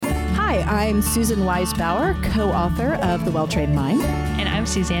Hi, I'm Susan Wise-Bauer, co-author of The Well-Trained Mind. And I'm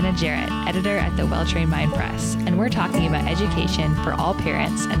Susanna Jarrett, editor at The Well-Trained Mind Press. And we're talking about education for all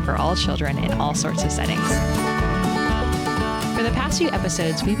parents and for all children in all sorts of settings. For the past few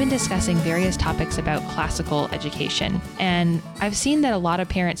episodes, we've been discussing various topics about classical education. And I've seen that a lot of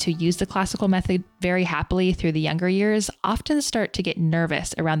parents who use the classical method very happily through the younger years often start to get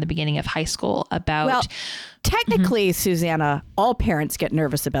nervous around the beginning of high school about... Well, technically, Susanna, all parents get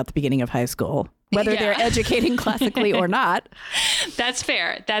nervous about the beginning of high school, whether they're educating classically or not. That's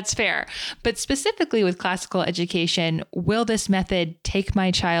fair. That's fair. But specifically with classical education, will this method take my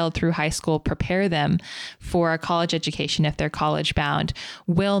child through high school, prepare them for a college education if they're college bound?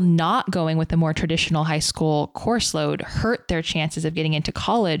 Will not going with a more traditional high school course load hurt their chances of getting into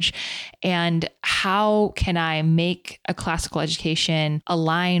college? And how can I make a classical education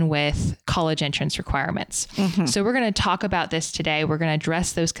align with college entrance requirements? So we're going to talk about this today. We're going to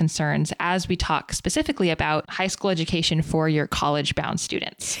address those concerns as we talk specifically about high school education for your college-bound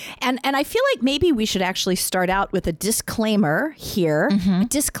students. And I feel like maybe we should actually start out with a disclaimer here. A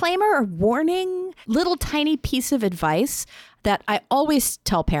disclaimer or warning, little tiny piece of advice that I always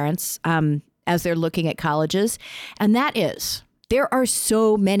tell parents as they're looking at colleges. And that is, there are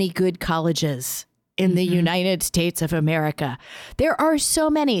so many good colleges in the United States of America. There are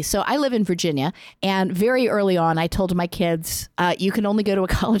so many. So I live in Virginia, and very early on, I told my kids, you can only go to a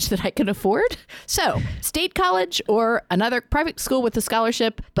college that I can afford. So state college or another private school with a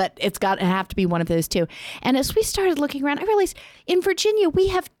scholarship, but it's got to have to be one of those two. And as we started looking around, I realized in Virginia, we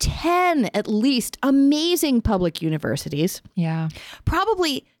have 10 at least amazing public universities. Yeah.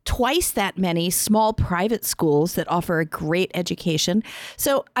 Probably twice that many small private schools that offer a great education.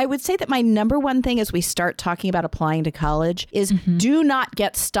 So I would say that my number one thing as we start talking about applying to college is do not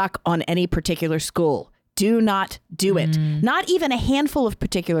get stuck on any particular school. Do not do it. Not even a handful of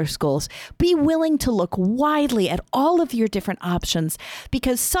particular schools. Be willing to look widely at all of your different options,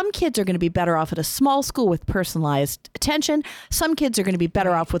 because some kids are going to be better off at a small school with personalized attention. Some kids are going to be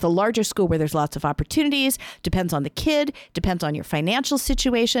better off with a larger school where there's lots of opportunities. Depends on the kid, depends on your financial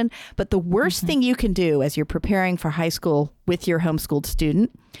situation. But the worst thing you can do as you're preparing for high school with your homeschooled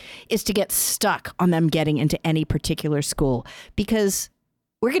student is to get stuck on them getting into any particular school, because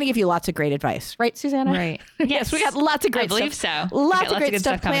we're going to give you lots of great advice. Right, Susanna? Right. Yes, we got lots of great stuff. I believe so. Lots of great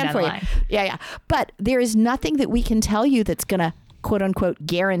stuff planned for you. Yeah. But there is nothing that we can tell you that's going to, quote unquote,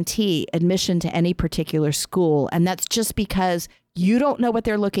 guarantee admission to any particular school. And that's just because you don't know what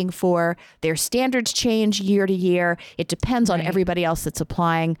they're looking for. Their standards change year to year. It depends on everybody else that's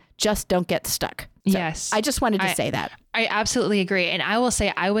applying. Just don't get stuck. So yes. I just wanted to say that. I absolutely agree. And I will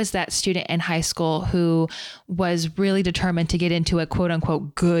say I was that student in high school who was really determined to get into a quote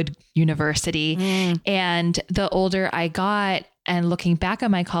unquote good university. And the older I got, and looking back on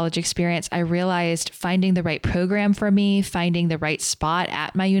my college experience, I realized finding the right program for me, finding the right spot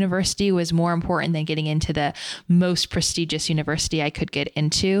at my university was more important than getting into the most prestigious university I could get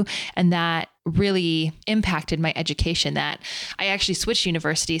into. And that really impacted my education. That I actually switched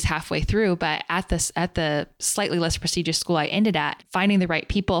universities halfway through, but at the slightly less prestigious school I ended at, finding the right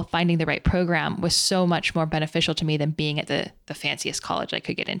people, finding the right program was so much more beneficial to me than being at the fanciest college I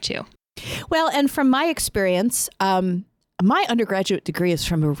could get into. Well, and from my experience, my undergraduate degree is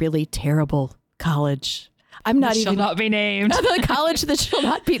from a really terrible college. I'm not even... shall not be named. The college that shall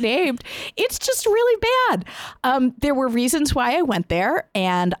not be named. It's just really bad. There were reasons why I went there,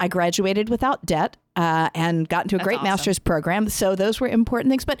 and I graduated without debt. And got into a great master's program. So those were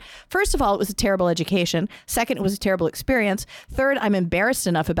important things. But first of all, it was a terrible education. Second, it was a terrible experience. Third, I'm embarrassed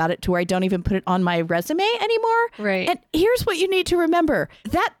enough about it to where I don't even put it on my resume anymore. Right. And here's what you need to remember.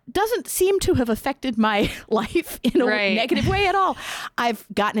 That doesn't seem to have affected my life in a negative way at all. I've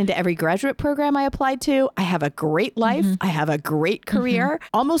gotten into every graduate program I applied to. I have a great life. I have a great career.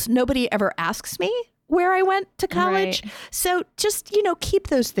 Almost nobody ever asks me where I went to college. So just, keep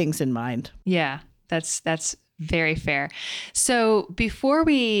those things in mind. Yeah. That's very fair. So before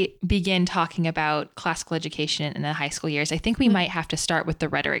we begin talking about classical education in the high school years, I think we might have to start with the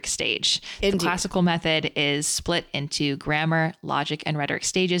rhetoric stage. Indeed. The classical method is split into grammar, logic, and rhetoric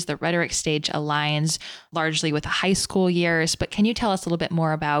stages. The rhetoric stage aligns largely with the high school years, but can you tell us a little bit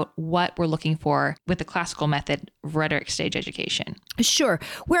more about what we're looking for with the classical method rhetoric stage education? Sure.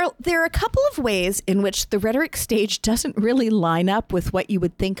 Well, there are a couple of ways in which the rhetoric stage doesn't really line up with what you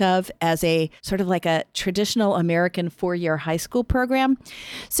would think of as a sort of like a traditional traditional American four-year high school program.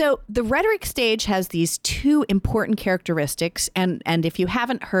 So the rhetoric stage has these two important characteristics. And if you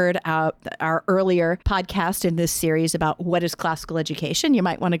haven't heard our earlier podcast in this series about what is classical education, you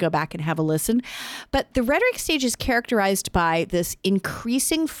might want to go back and have a listen. But the rhetoric stage is characterized by this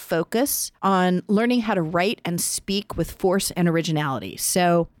increasing focus on learning how to write and speak with force and originality.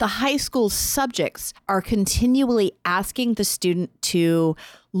 So the high school subjects are continually asking the student to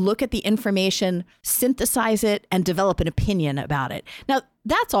look at the information, synthesize it, and develop an opinion about it. Now,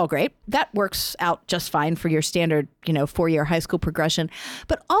 that's all great. That works out just fine for your standard, four-year high school progression.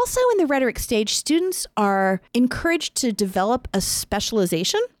 But also in the rhetoric stage, students are encouraged to develop a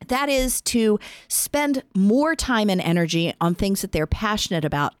specialization. That is to spend more time and energy on things that they're passionate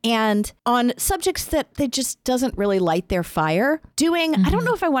about and on subjects that they just doesn't really light their fire. Doing, I don't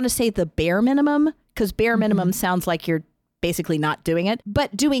know if I want to say the bare minimum, because bare minimum sounds like you're basically not doing it,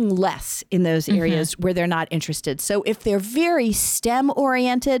 but doing less in those areas where they're not interested. So if they're very STEM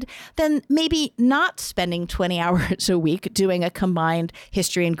oriented, then maybe not spending 20 hours a week doing a combined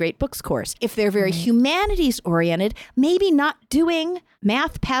history and great books course. If they're very humanities oriented, maybe not doing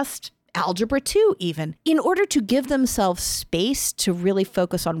math past algebra 2 even, in order to give themselves space to really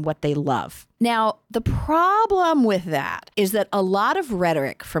focus on what they love. Now, the problem with that is that a lot of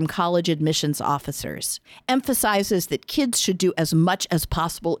rhetoric from college admissions officers emphasizes that kids should do as much as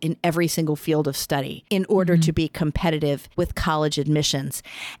possible in every single field of study in order to be competitive with college admissions.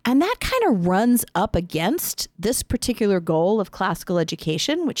 And that kind of runs up against this particular goal of classical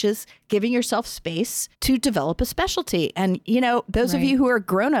education, which is giving yourself space to develop a specialty. And, those of you who are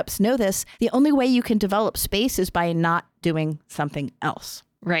grown-ups know this. The only way you can develop space is by not doing something else.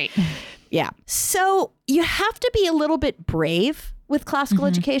 Right. Yeah. So you have to be a little bit brave with classical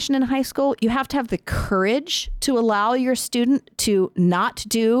education in high school. You have to have the courage to allow your student to not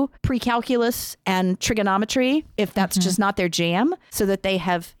do pre-calculus and trigonometry if that's just not their jam, so that they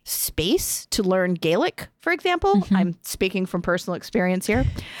have space to learn Gaelic, for example. I'm speaking from personal experience here.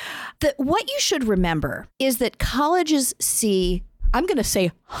 What you should remember is that colleges see, I'm going to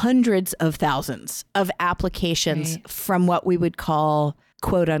say, hundreds of thousands of applications from what we would call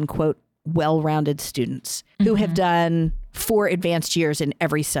quote unquote well-rounded students who have done 4 advanced years in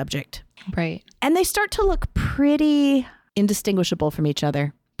every subject. Right. And they start to look pretty indistinguishable from each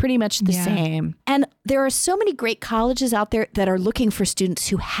other. Pretty much the same. And there are so many great colleges out there that are looking for students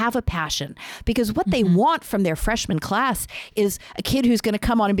who have a passion, because what they want from their freshman class is a kid who's going to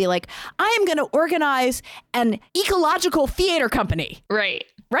come on and be like, I am going to organize an ecological theater company. Right.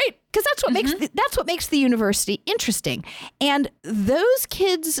 Right? Because that's what makes the university interesting. And those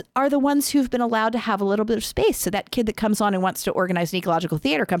kids are the ones who've been allowed to have a little bit of space. So that kid that comes on and wants to organize an ecological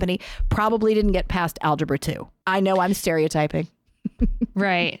theater company probably didn't get past algebra 2. I know I'm stereotyping.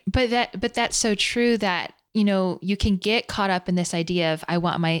 Right. But that's so true that, you can get caught up in this idea of, I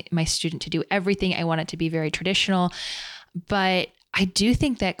want my student to do everything. I want it to be very traditional. But I do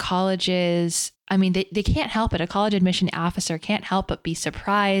think that colleges, they can't help it. A college admission officer can't help but be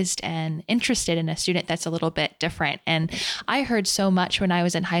surprised and interested in a student that's a little bit different. And I heard so much when I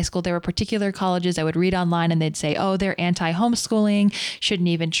was in high school. There were particular colleges I would read online and they'd say, oh, they're anti-homeschooling, shouldn't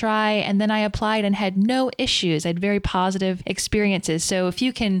even try. And then I applied and had no issues. I had very positive experiences. So if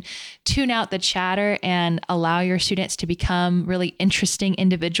you can tune out the chatter and allow your students to become really interesting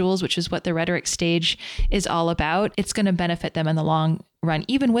individuals, which is what the rhetoric stage is all about, it's going to benefit them in the long run.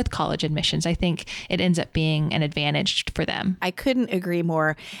 Even with college admissions, I think it ends up being an advantage for them. I couldn't agree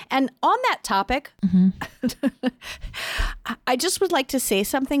more. And on that topic, I just would like to say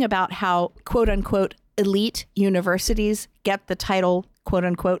something about how, quote unquote, elite universities get the title, quote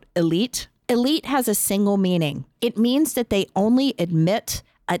unquote, elite. Elite has a single meaning. It means that they only admit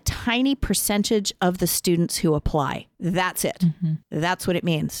a tiny percentage of the students who apply. That's it. That's what it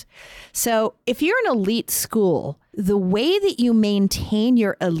means. So if you're an elite school, the way that you maintain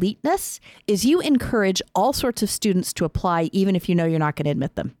your eliteness is you encourage all sorts of students to apply, even if you know you're not going to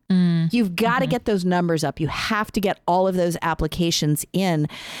admit them. You've got to get those numbers up. You have to get all of those applications in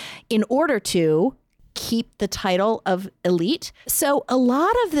order to keep the title of elite. So a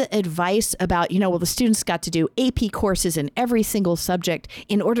lot of the advice about, the students got to do AP courses in every single subject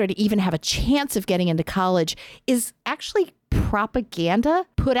in order to even have a chance of getting into college is actually propaganda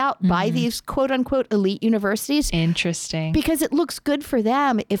put out by these quote unquote elite universities. Interesting. Because it looks good for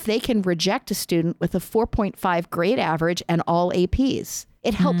them if they can reject a student with a 4.5 grade average and all APs.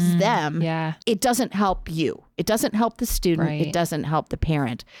 It helps them. Yeah. It doesn't help you. It doesn't help the student. Right. It doesn't help the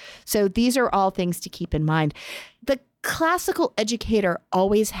parent. So these are all things to keep in mind. The classical educator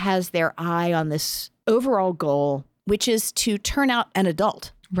always has their eye on this overall goal, which is to turn out an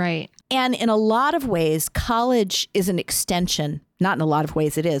adult. Right. And in a lot of ways, college is an extension. Not in a lot of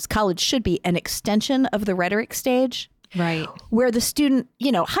ways it is. College should be an extension of the rhetoric stage. Right. Where the student,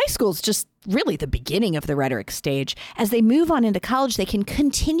 high school is just really the beginning of the rhetoric stage. As they move on into college, they can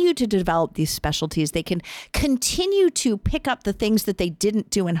continue to develop these specialties. They can continue to pick up the things that they didn't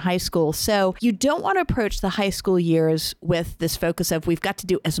do in high school. So you don't want to approach the high school years with this focus of we've got to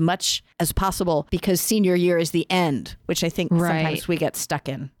do as much as possible because senior year is the end, which I think sometimes we get stuck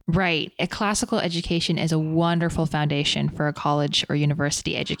in. Right. A classical education is a wonderful foundation for a college or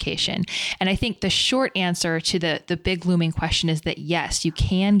university education. And I think the short answer to the big looming question is that, yes, you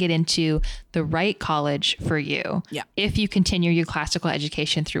can get into the right college for you if you continue your classical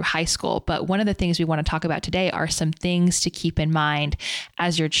education through high school. But one of the things we want to talk about today are some things to keep in mind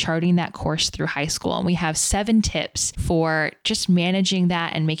as you're charting that course through high school. And we have 7 tips for just managing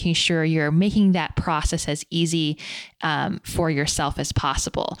that and making sure you're making that process as easy for yourself as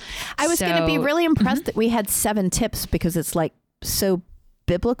possible. I was going to be really impressed that we had 7 tips because it's like so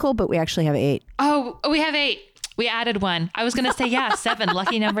biblical, but we actually have 8. Oh, we have 8. We added one. I was going to say, 7,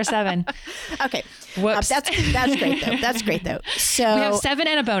 lucky number 7. Okay. Whoops. That's great though. That's great though. So we have 7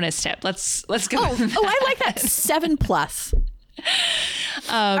 and a bonus tip. Let's go. I like that. 7 plus.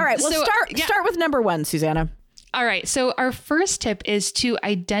 All right. Well, start with number 1, Susanna. All right. So our first tip is to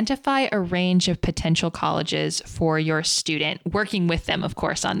identify a range of potential colleges for your student, working with them, of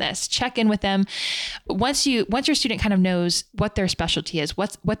course, on this. Check in with them. Once your student kind of knows what their specialty is,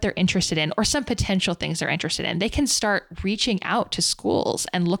 what they're interested in, or some potential things they're interested in, they can start reaching out to schools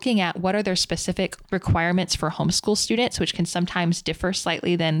and looking at what are their specific requirements for homeschool students, which can sometimes differ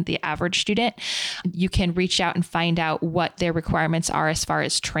slightly than the average student. You can reach out and find out what their requirements are as far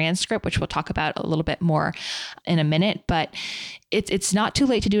as transcript, which we'll talk about a little bit more in a minute, but it's not too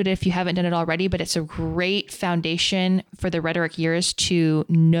late to do it if you haven't done it already, but it's a great foundation for the rhetoric years to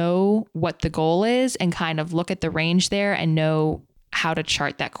know what the goal is and kind of look at the range there and know how to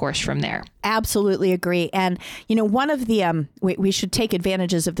chart that course from there. Absolutely agree. And, one of the, we should take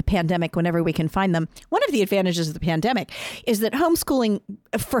advantages of the pandemic whenever we can find them. One of the advantages of the pandemic is that homeschooling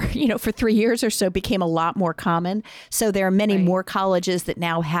for 3 years or so became a lot more common. So there are many more colleges that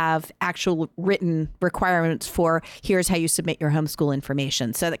now have actual written requirements for here's how you submit your homeschool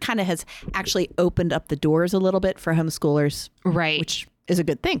information. So that kind of has actually opened up the doors a little bit for homeschoolers. Right. Which is a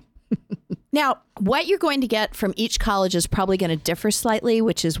good thing. Now, what you're going to get from each college is probably going to differ slightly,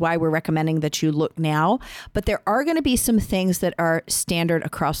 which is why we're recommending that you look now. But there are going to be some things that are standard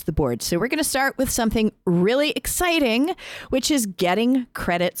across the board. So we're going to start with something really exciting, which is getting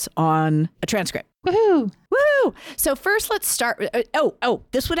credits on a transcript. Woohoo! Woo! So first, let's start.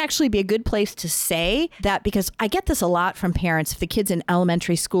 This would actually be a good place to say that because I get this a lot from parents if the kid's in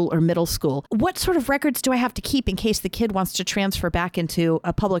elementary school or middle school. What sort of records do I have to keep in case the kid wants to transfer back into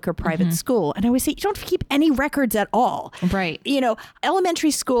a public or private school? And I always say, you don't have to keep any records at all. Right.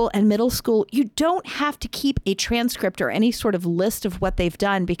 Elementary school and middle school, you don't have to keep a transcript or any sort of list of what they've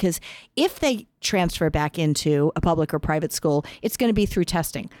done because if they transfer back into a public or private school, it's going to be through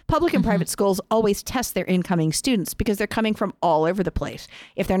testing. Public and private schools always test their incoming students because they're coming from all over the place.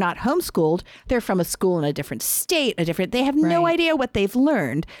 If they're not homeschooled, they're from a school in a different state, they have no idea what they've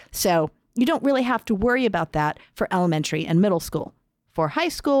learned. So you don't really have to worry about that for elementary and middle school. For high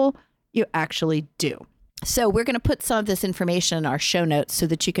school, you actually do. So we're going to put some of this information in our show notes so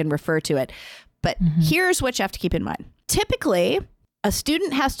that you can refer to it. But here's what you have to keep in mind. Typically, a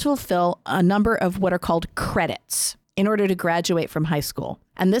student has to fulfill a number of what are called credits in order to graduate from high school.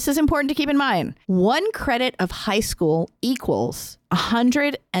 And this is important to keep in mind. 1 credit of high school equals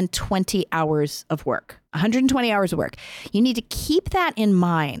 120 hours of work. 120 hours of work. You need to keep that in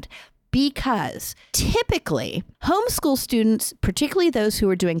mind because typically homeschool students, particularly those who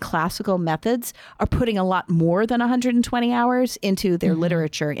are doing classical methods, are putting a lot more than 120 hours into their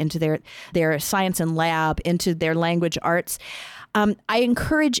literature, into their science and lab, into their language arts. I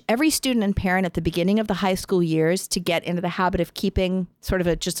encourage every student and parent at the beginning of the high school years to get into the habit of keeping sort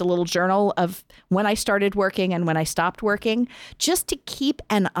of just a little journal of when I started working and when I stopped working, just to keep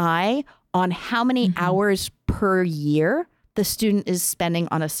an eye on how many hours per year the student is spending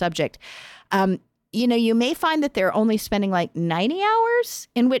on a subject. You may find that they're only spending like 90 hours,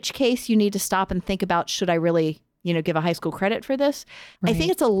 in which case you need to stop and think about, should I really, give a high school credit for this? Right. I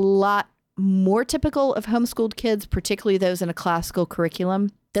think it's a lot more typical of homeschooled kids, particularly those in a classical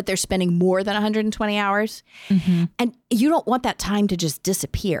curriculum, that they're spending more than 120 hours. And you don't want that time to just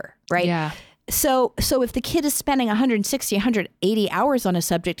disappear, right? Yeah. So if the kid is spending 160, 180 hours on a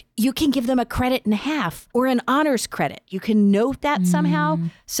subject, you can give them a credit and a half or an honors credit. You can note that somehow.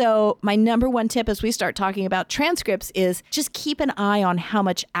 So my number one tip as we start talking about transcripts is just keep an eye on how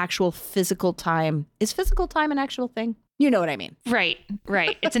much actual physical time. Is physical time an actual thing? You know what I mean? Right.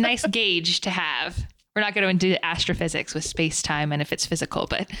 It's a nice gauge to have. We're not going to do astrophysics with space-time and if it's physical,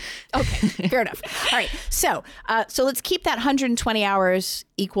 but... Okay, fair enough. All right, so let's keep that 120 hours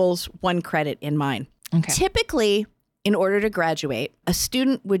equals 1 credit in mind. Okay. Typically, in order to graduate, a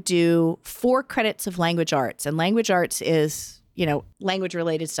student would do 4 credits of language arts. And language arts is,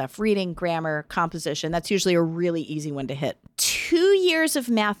 language-related stuff, reading, grammar, composition. That's usually a really easy one to hit. 2 years of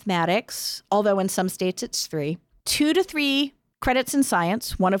mathematics, although in some states it's 3. 2 to 3 credits in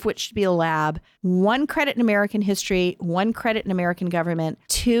science, one of which should be a lab, 1 credit in American history, 1 credit in American government,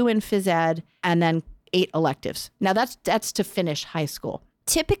 2 in phys ed, and then 8 electives. Now that's to finish high school.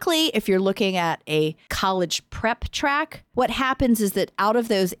 Typically, if you're looking at a college prep track, what happens is that out of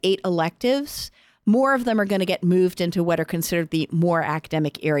those 8 electives, more of them are going to get moved into what are considered the more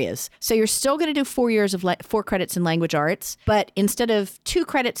academic areas. So you're still going to do 4 years of 4 credits in language arts, but instead of 2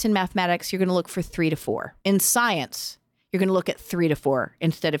 credits in mathematics, you're going to look for 3 to 4. In science, you're going to look at 3 to 4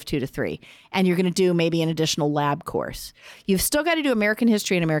 instead of 2 to 3. And you're going to do maybe an additional lab course. You've still got to do American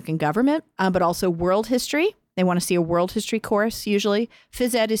history and American government, but also world history. They want to see a world history course usually.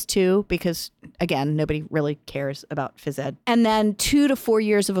 Phys ed is 2 because, again, nobody really cares about phys ed. And then 2 to 4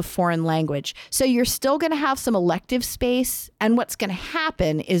 years of a foreign language. So you're still going to have some elective space. And what's going to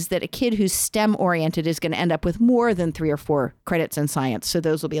happen is that a kid who's STEM oriented is going to end up with more than 3 or 4 credits in science. So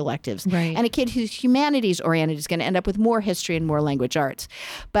those will be electives. Right. And a kid who's humanities oriented is going to end up with more history and more language arts.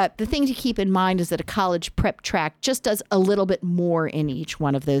 But the thing to keep in mind is that a college prep track just does a little bit more in each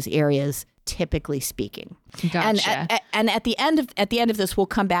one of those areas, typically speaking. Gotcha. And at the end of this, we'll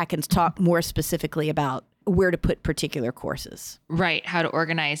come back and talk more specifically about where to put particular courses. Right, how to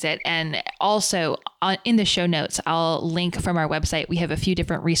organize it. And also in the show notes, I'll link from our website. We have a few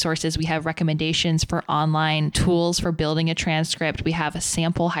different resources. We have recommendations for online tools for building a transcript. We have a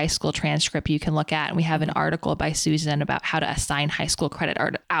sample high school transcript you can look at. And we have an article by Susan about how to assign high school credit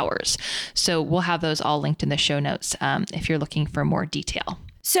hours. So we'll have those all linked in the show notes if you're looking for more detail.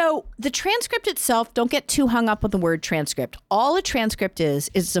 So the transcript itself, don't get too hung up on the word transcript. All a transcript is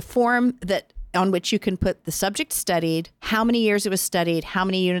a form on which you can put the subject studied, how many years it was studied, how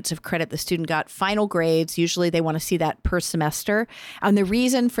many units of credit the student got, final grades. Usually they want to see that per semester. And the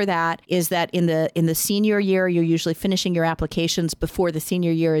reason for that is that in the senior year, you're usually finishing your applications before the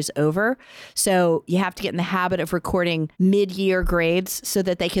senior year is over. So you have to get in the habit of recording mid-year grades so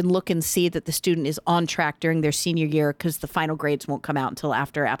that they can look and see that the student is on track during their senior year, because the final grades won't come out until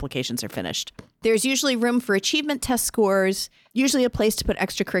after applications are finished. There's usually room for achievement test scores, usually a place to put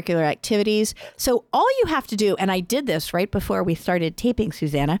extracurricular activities. So all you have to do, and I did this right before we started taping,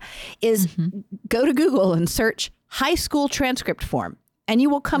 Susanna, is go to Google and search high school transcript form. And you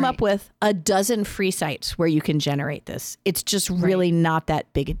will come up with a dozen free sites where you can generate this. It's just really not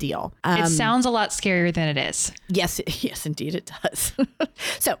that big a deal. It sounds a lot scarier than it is. Yes, indeed it does.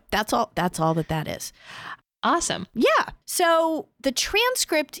 So that's all that is. Awesome. Yeah. So the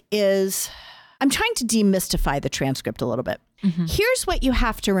transcript is... I'm trying to demystify the transcript a little bit. Here's what you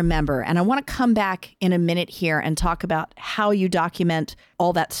have to remember. And I want to come back in a minute here and talk about how you document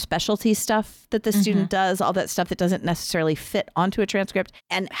all that specialty stuff that the student does, all that stuff that doesn't necessarily fit onto a transcript,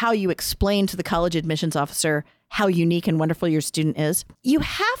 and how you explain to the college admissions officer how unique and wonderful your student is. You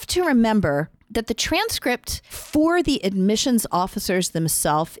have to remember that the transcript for the admissions officers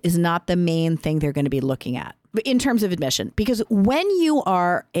themselves is not the main thing they're going to be looking at in terms of admission. Because when you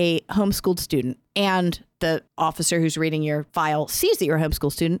are a homeschooled student and the officer who's reading your file sees that you're a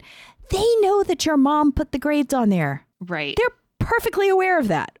homeschool student, they know that your mom put the grades on there. Right. They're perfectly aware of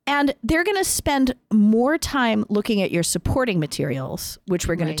that. And they're going to spend more time looking at your supporting materials, which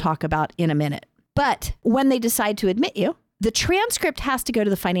we're going to talk about in a minute. But when they decide to admit you, the transcript has to go to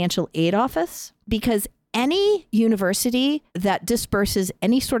the financial aid office, because any university that disperses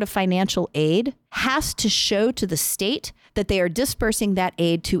any sort of financial aid has to show to the state that they are dispersing that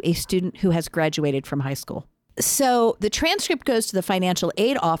aid to a student who has graduated from high school. So the transcript goes to the financial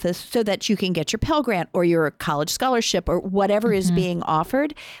aid office so that you can get your Pell Grant or your college scholarship or whatever is being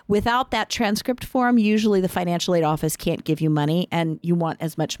offered. Without that transcript form, usually the financial aid office can't give you money, and you want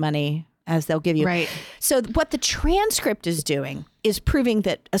as much money as they'll give you. Right. So what the transcript is doing is proving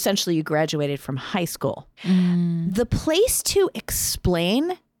that essentially you graduated from high school. The place to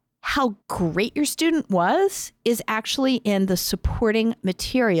explain how great your student was is actually in the supporting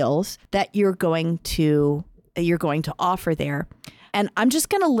materials that you're going to offer there. And I'm just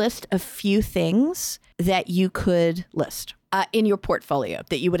going to list a few things that you could list in your portfolio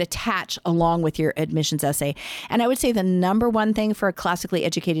that you would attach along with your admissions essay. And I would say the number one thing for a classically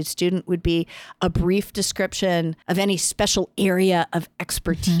educated student would be a brief description of any special area of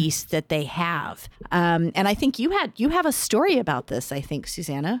expertise that they have. And I think you have a story about this, I think,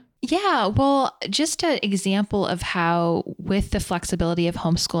 Susanna. Yeah, well, just an example of how with the flexibility of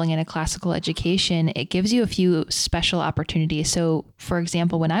homeschooling and a classical education, it gives you a few special opportunities. So, for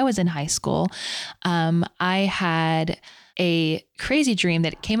example, when I was in high school, I had a crazy dream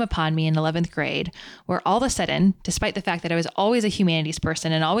that came upon me in 11th grade, where all of a sudden, despite the fact that I was always a humanities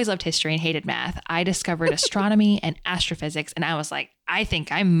person and always loved history and hated math, I discovered astronomy and astrophysics. And I was like, I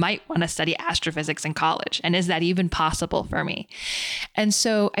think I might want to study astrophysics in college. And is that even possible for me? And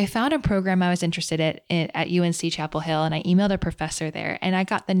so I found a program I was interested in at UNC Chapel Hill, and I emailed a professor there, and I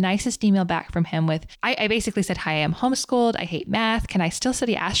got the nicest email back from him with, I basically said, hi, I'm homeschooled. I hate math. Can I still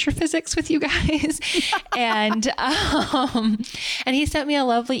study astrophysics with you guys? And he sent me a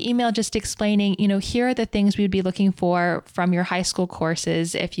lovely email just explaining, here are the things we would be looking for from your high school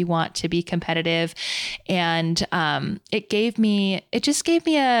courses if you want to be competitive. And it just gave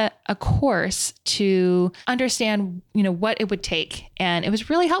me a course to understand, what it would take. And it was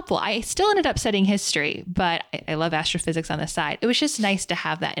really helpful. I still ended up studying history, but I love astrophysics on the side. It was just nice to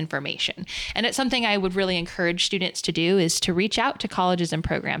have that information. And it's something I would really encourage students to do, is to reach out to colleges and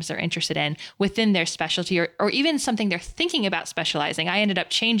programs they're interested in within their specialty, or even something they're thinking about specializing. I ended up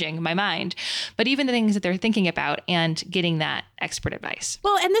changing my mind, but even the things that they're thinking about and getting that expert advice.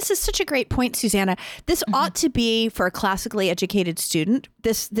 Well, and this is such a great point, Susanna. This ought to be, for a classically educated student,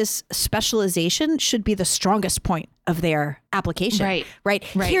 this specialization should be the strongest point of their application. Right.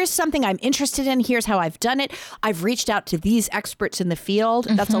 Here's something I'm interested in. Here's how I've done it. I've reached out to these experts in the field.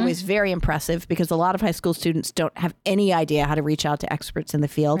 That's always very impressive, because a lot of high school students don't have any idea how to reach out to experts in the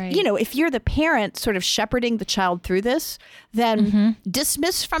field. Right. If you're the parent sort of shepherding the child through this, then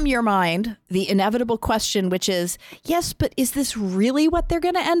dismiss from your mind the inevitable question, which is, yes, but is this really what they're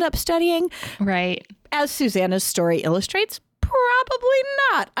going to end up studying? Right. As Susanna's story illustrates, probably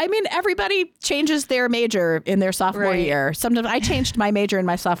not. I mean, everybody changes their major in their sophomore year. Sometimes I changed my major in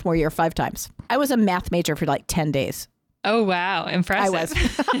my sophomore year 5 times. I was a math major for like 10 days. Oh, wow. Impressive.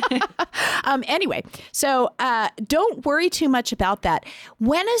 I was. Anyway, so don't worry too much about that.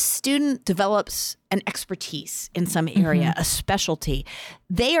 When a student develops an expertise in some area, a specialty,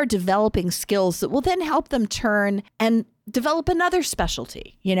 they are developing skills that will then help them turn and develop another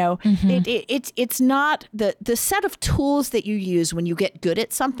specialty. It's not the set of tools that you use when you get good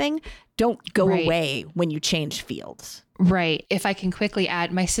at something don't go away when you change fields. Right. If I can quickly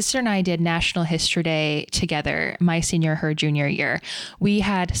add, my sister and I did National History Day together, my senior, her junior year. We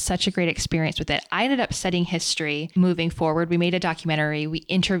had such a great experience with it. I ended up studying history moving forward. We made a documentary. We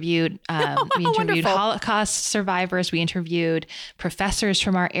interviewed Holocaust survivors. We interviewed professors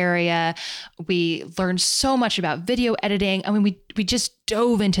from our area. We learned so much about video editing. I mean, we just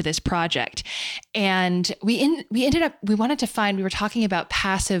dove into this project, and we were talking about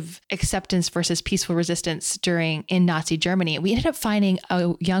passive acceptance versus peaceful resistance in Nazi Germany. We ended up finding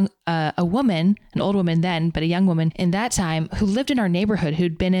a woman, an old woman then, but a young woman in that time, who lived in our neighborhood,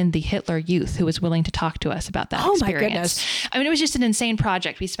 who'd been in the Hitler Youth, who was willing to talk to us about that experience. My goodness. I mean, it was just an insane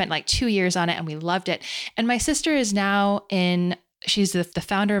project. We spent like 2 years on it, and we loved it. And my sister is now she's the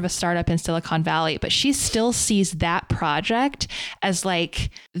founder of a startup in Silicon Valley, but she still sees that project as like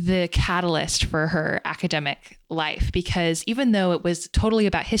the catalyst for her academic life, because even though it was totally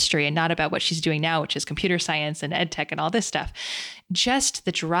about history and not about what she's doing now, which is computer science and ed tech and all this stuff, just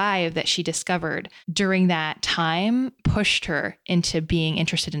the drive that she discovered during that time pushed her into being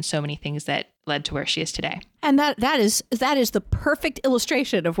interested in so many things that led to where she is today. And that is the perfect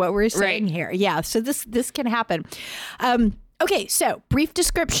illustration of what we're saying here. Yeah. So this can happen. Okay, so brief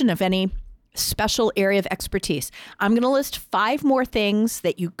description of any special area of expertise. I'm going to list 5 more things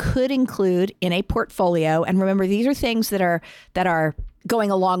that you could include in a portfolio. And remember, these are things that are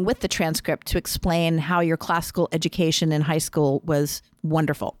going along with the transcript to explain how your classical education in high school was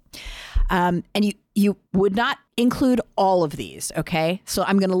wonderful. And you would not include all of these, okay? So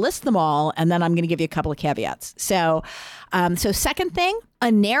I'm going to list them all, and then I'm going to give you a couple of caveats. So second thing,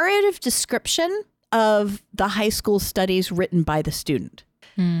 a narrative description of the high school studies written by the student.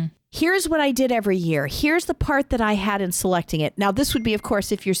 Here's what I did every year. Here's the part that I had in selecting it. Now, this would be, of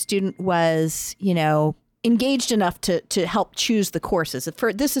course, if your student was, engaged enough to help choose the courses.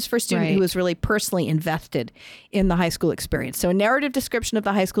 This is for a student who was really personally invested in the high school experience. So a narrative description of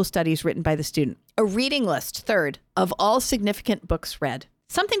the high school studies written by the student. A reading list, third, of all significant books read.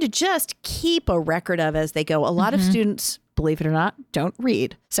 Something to just keep a record of as they go. A lot of students, believe it or not, don't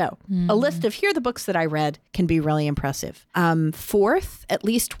read. So a list of here are the books that I read can be really impressive. Fourth, at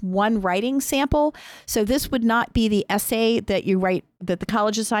least one writing sample. So this would not be the essay that you write that the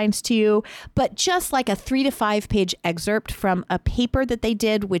college assigns to you, but just like a 3 to 5 page excerpt from a paper that they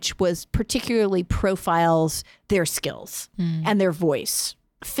did, which was particularly profiles their skills and their voice.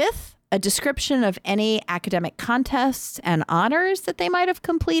 Fifth, a description of any academic contests and honors that they might have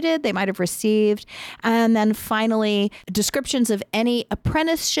completed, they might have received. And then finally, descriptions of any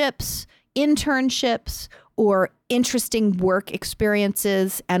apprenticeships, internships, or interesting work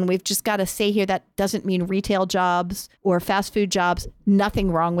experiences. And we've just got to say here, that doesn't mean retail jobs or fast food jobs.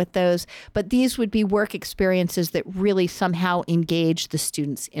 Nothing wrong with those. But these would be work experiences that really somehow engage the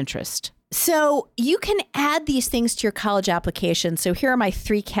student's interest. So you can add these things to your college application. So here are my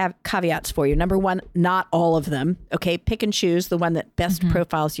 3 caveats for you. Number 1, not all of them. Okay, pick and choose the one that best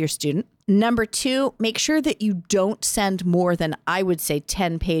profiles your student. Number 2, make sure that you don't send more than, I would say,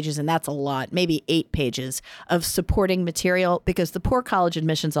 10 pages, and that's a lot, maybe 8 pages of supporting material, because the poor college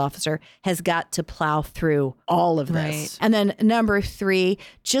admissions officer has got to plow through all of this. Right. And then number 3,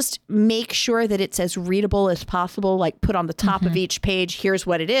 just make sure that it's as readable as possible, like put on the top of each page, here's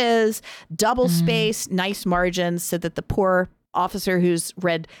what it is, double space, nice margins, so that the poor officer who's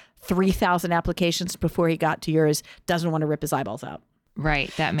read 3,000 applications before he got to yours doesn't want to rip his eyeballs out.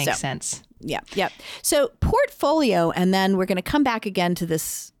 Right. That makes sense. Yeah. So portfolio, and then we're going to come back again to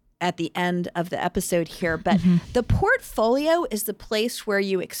this at the end of the episode here. But the portfolio is the place where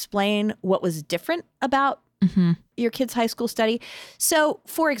you explain what was different about your kid's high school study. So,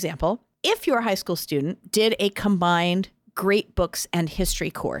 for example, if your high school student did a combined Great Books and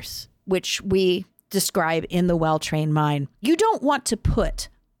History course, which we describe in the Well-Trained Mind, you don't want to put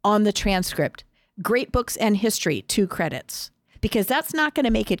on the transcript Great Books and History 2 credits. Because that's not going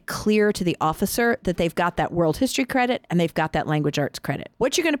to make it clear to the officer that they've got that world history credit and they've got that language arts credit.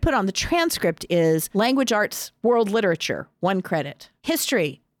 What you're going to put on the transcript is language arts, world literature, 1 credit.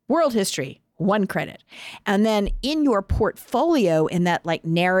 History, world history, 1 credit. And then in your portfolio, in that like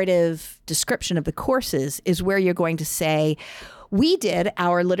narrative description of the courses, is where you're going to say, we did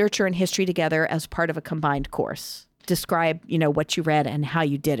our literature and history together as part of a combined course. Describe, what you read and how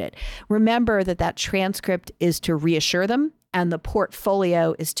you did it. Remember that transcript is to reassure them, and the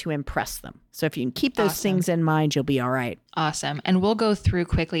portfolio is to impress them. So if you can keep those things in mind, you'll be all right. Awesome. And we'll go through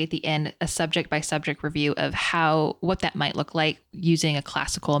quickly at the end a subject by subject review of what that might look like using a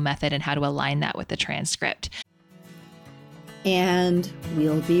classical method and how to align that with the transcript. And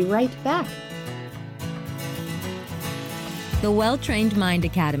we'll be right back. The Well-Trained Mind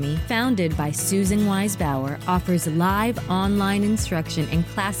Academy, founded by Susan Weisbauer, offers live online instruction and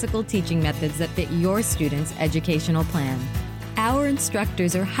classical teaching methods that fit your students' educational plan. Our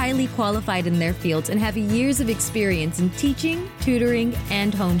instructors are highly qualified in their fields and have years of experience in teaching, tutoring,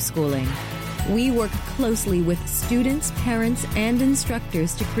 and homeschooling. We work closely with students, parents, and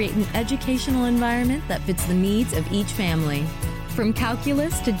instructors to create an educational environment that fits the needs of each family. From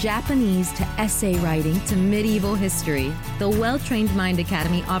calculus to Japanese to essay writing to medieval history, the Well-Trained Mind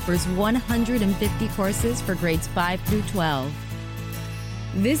Academy offers 150 courses for grades 5 through 12.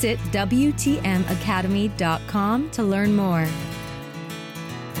 Visit WTMacademy.com to learn more.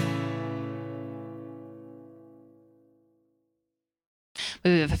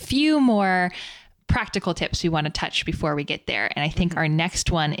 We have a few more practical tips we want to touch before we get there. And I think our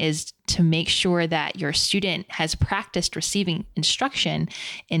next one is to make sure that your student has practiced receiving instruction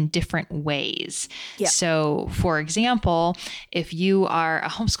in different ways. Yep. So for example, if you are a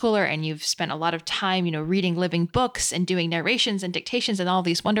homeschooler and you've spent a lot of time, reading living books and doing narrations and dictations and all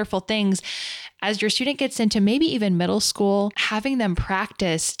these wonderful things, as your student gets into maybe even middle school, having them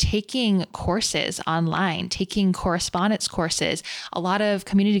practice taking courses online, taking correspondence courses. A lot of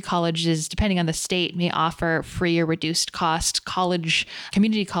community colleges, depending on the state, may offer free or reduced cost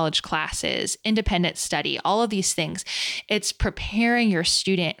community college classes, independent study, all of these things. It's preparing your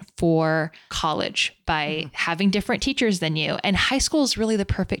student for college by having different teachers than you. And high school is really the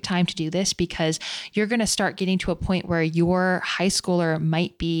perfect time to do this because you're going to start getting to a point where your high schooler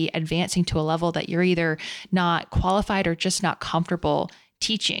might be advancing to a level that you're either not qualified or just not comfortable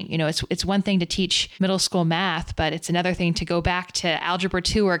teaching. It's one thing to teach middle school math, but it's another thing to go back to algebra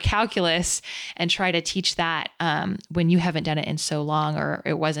 2 or calculus and try to teach that when you haven't done it in so long or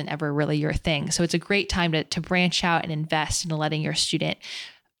it wasn't ever really your thing. So it's a great time to branch out and invest in letting your student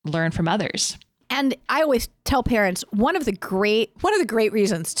learn from others. And I always tell parents, one of the great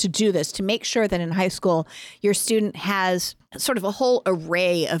reasons to do this, to make sure that in high school, your student has sort of a whole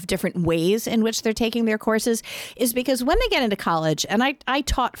array of different ways in which they're taking their courses is because when they get into college, and I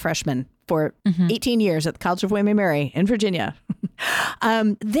taught freshmen for 18 years at the College of William and Mary in Virginia,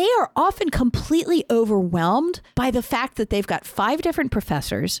 they are often completely overwhelmed by the fact that they've got 5 different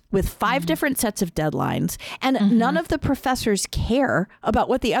professors with 5 different sets of deadlines, and none of the professors care about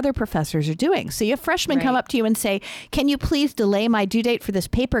what the other professors are doing. So you have freshmen come up to you and say, can you please delay my due date for this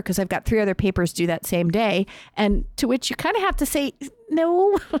paper because I've got 3 other papers due that same day? And to which you kind of have to say,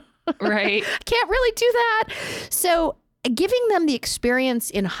 no, right. Can't really do that. So giving them the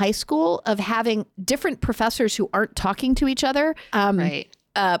experience in high school of having different professors who aren't talking to each other,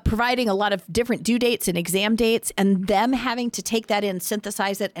 providing a lot of different due dates and exam dates, and them having to take that in,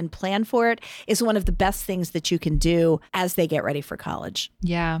 synthesize it, and plan for it is one of the best things that you can do as they get ready for college.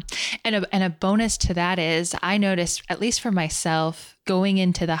 Yeah. And a bonus to that is I noticed, at least for myself, going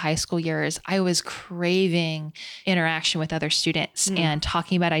into the high school years, I was craving interaction with other students and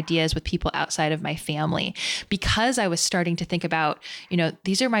talking about ideas with people outside of my family, because I was starting to think about,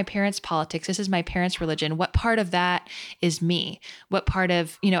 these are my parents' politics. This is my parents' religion. What part of that is me? What part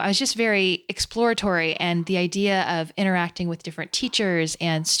of, I was just very exploratory, and the idea of interacting with different teachers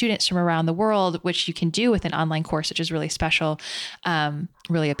and students from around the world, which you can do with an online course, which is really special,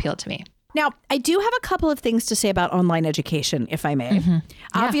 really appealed to me. Now, I do have a couple of things to say about online education, if I may.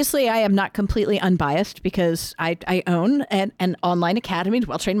 Obviously, I am not completely unbiased because I own an online academy,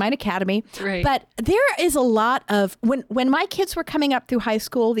 Well-Trained Mind Academy. Right. But there is a lot of, when my kids were coming up through high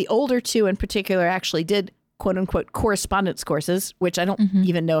school, the older 2 in particular actually did quote unquote correspondence courses, which I don't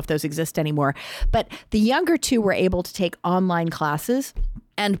even know if those exist anymore. But the younger 2 were able to take online classes,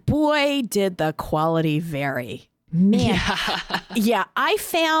 and boy, did the quality vary. Man, yeah, I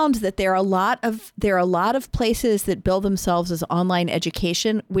found that there are a lot of places that bill themselves as online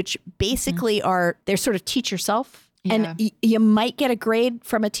education, which basically they're sort of teach yourself. Yeah. And you might get a grade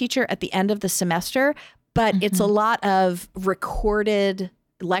from a teacher at the end of the semester, but it's a lot of recorded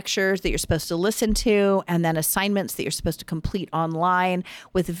lectures that you're supposed to listen to, and then assignments that you're supposed to complete online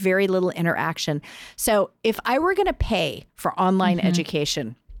with very little interaction. So if I were going to pay for online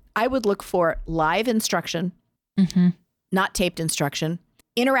education, I would look for live instruction, not taped instruction,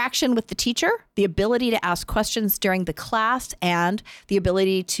 interaction with the teacher, the ability to ask questions during the class, and the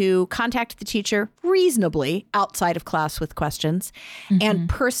ability to contact the teacher reasonably outside of class with questions, and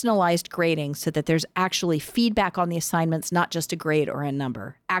personalized grading so that there's actually feedback on the assignments, not just a grade or a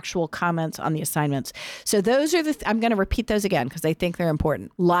number, actual comments on the assignments. So those are I'm going to repeat those again because I think they're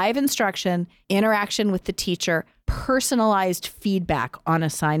important. Live instruction, interaction with the teacher, personalized feedback on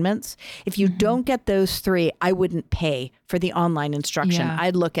assignments. If you don't get those 3, I wouldn't pay for the online instruction. Yeah.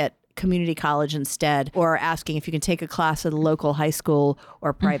 I'd look at community college instead, or asking if you can take a class at a local high school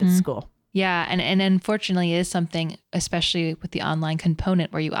or private school. Yeah. And unfortunately, it is something, especially with the online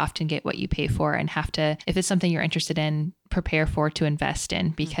component, where you often get what you pay for and have to, if it's something you're interested in, prepare for to invest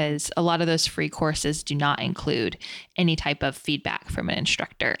in, because a lot of those free courses do not include any type of feedback from an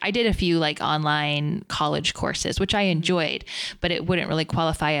instructor. I did a few online college courses, which I enjoyed, but it wouldn't really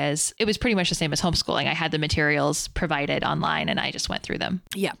qualify as, it was pretty much the same as homeschooling. I had the materials provided online and I just went through them.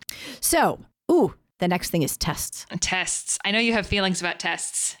 Yeah. So, the next thing is tests. Tests. I know you have feelings about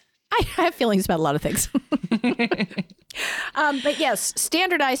tests. I have feelings about a lot of things. But yes,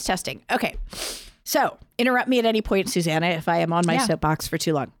 standardized testing. Okay. So interrupt me at any point, Susanna, if I am on my soapbox for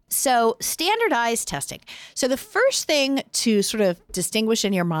too long. So standardized testing. So the first thing to sort of distinguish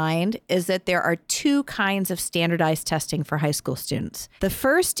in your mind is that there are 2 kinds of standardized testing for high school students. The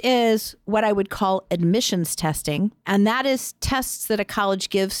first is what I would call admissions testing, and that is tests that a college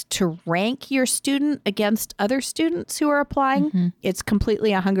gives to rank your student against other students who are applying. It's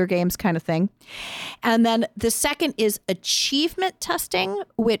completely a Hunger Games kind of thing. And then the second is achievement testing,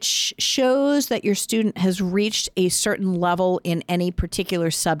 which shows that your student has reached a certain level in any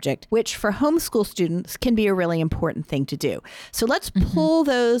particular subject, which for homeschool students can be a really important thing to do. So let's pull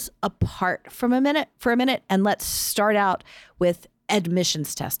those apart for a minute, and let's start out with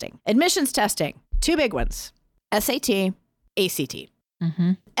admissions testing. Admissions testing, 2 big ones, SAT, ACT.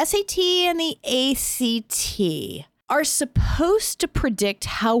 SAT and the ACT are supposed to predict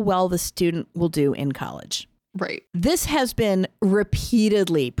how well the student will do in college. Right. This has been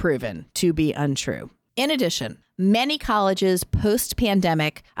repeatedly proven to be untrue. In addition, many colleges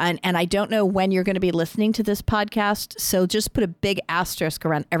post-pandemic, and I don't know when you're going to be listening to this podcast, so just put a big asterisk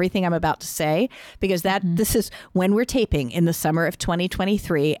around everything I'm about to say, because this is when we're taping in the summer of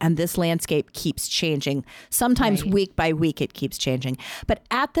 2023, and this landscape keeps changing. Sometimes week by week it keeps changing. But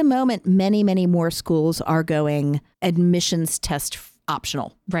at the moment, many, many more schools are going admissions test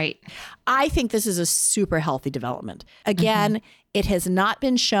optional. Right. I think this is a super healthy development. Again, it has not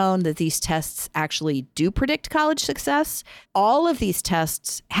been shown that these tests actually do predict college success. All of these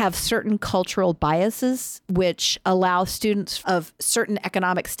tests have certain cultural biases, which allow students of certain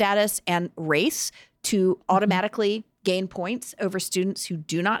economic status and race to automatically gain points over students who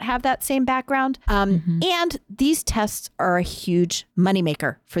do not have that same background. And these tests are a huge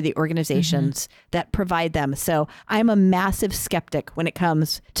moneymaker for the organizations that provide them. So I'm a massive skeptic when it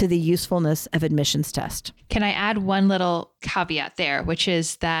comes to the usefulness of admissions tests. Can I add one little caveat there, which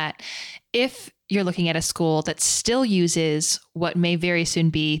is that if you're looking at a school that still uses what may very soon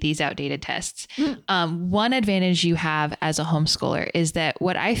be these outdated tests, one advantage you have as a homeschooler is that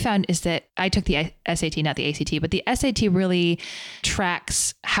what I found is that I took the SAT, not the ACT, but the SAT really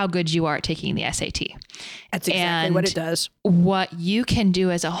tracks how good you are at taking the SAT. That's exactly what it does. What you can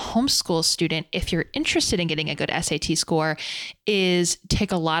do as a homeschool student, if you're interested in getting a good SAT score, is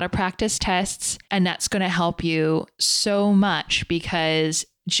take a lot of practice tests. And that's going to help you so much, because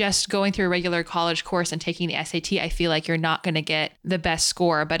just going through a regular college course and taking the SAT, I feel like you're not going to get the best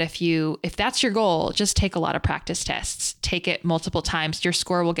score. But if that's your goal, just take a lot of practice tests, take it multiple times. Your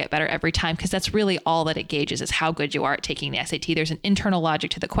score will get better every time, because that's really all that it gauges, is how good you are at taking the SAT. There's an internal logic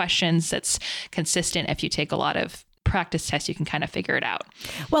to the questions that's consistent. If you take a lot of practice tests, you can kind of figure it out.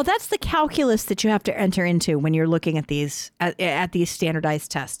 Well, that's the calculus that you have to enter into when you're looking at these these standardized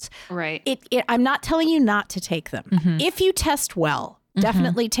tests. Right. I'm not telling you not to take them. If you test well,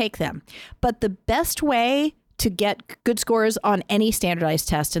 definitely take them. But the best way to get good scores on any standardized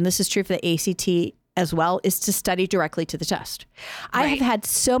test, and this is true for the ACT as well, is to study directly to the test. I have had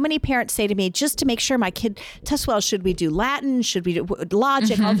so many parents say to me, just to make sure my kid tests well, should we do Latin? Should we do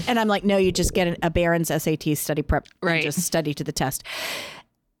logic? And I'm like, no, you just get a Barron's SAT study prep and just study to the test.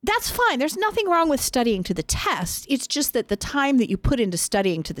 That's fine. There's nothing wrong with studying to the test. It's just that the time that you put into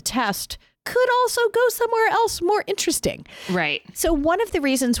studying to the test could also go somewhere else more interesting. Right. So one of the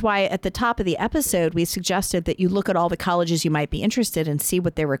reasons why at the top of the episode we suggested that you look at all the colleges you might be interested in and see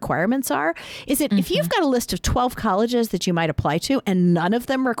what their requirements are is that if you've got a list of 12 colleges that you might apply to and none of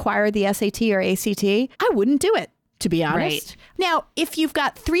them require the SAT or ACT, I wouldn't do it, to be honest. Right. Now, if you've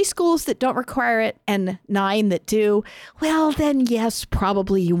got 3 schools that don't require it and 9 that do, well, then yes,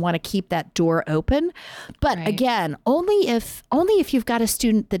 probably you want to keep that door open. But again, only if you've got a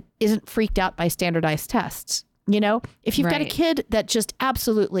student that isn't freaked out by standardized tests. You know, if you've got a kid that just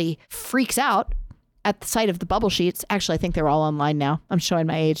absolutely freaks out at the sight of the bubble sheets. Actually, I think they're all online now. I'm showing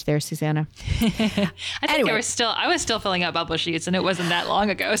my age there, Susanna. I was still filling out bubble sheets, and it wasn't that long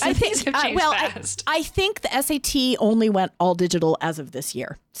ago. So things have changed fast. I think the SAT only went all digital as of this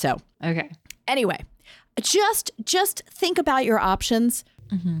year. So anyway, just think about your options.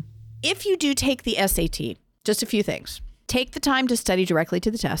 If you do take the SAT, just a few things. Take the time to study directly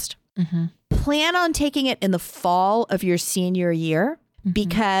to the test. Plan on taking it in the fall of your senior year,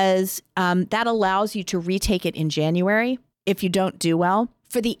 because that allows you to retake it in January if you don't do well.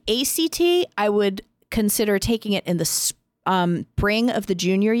 For the ACT, I would consider taking it in the spring of the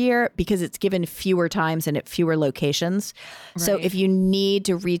junior year, because it's given fewer times and at fewer locations. So if you need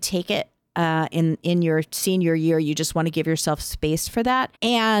to retake it in your senior year, you just want to give yourself space for that.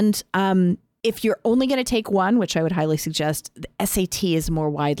 And if you're only going to take one, which I would highly suggest, the SAT is more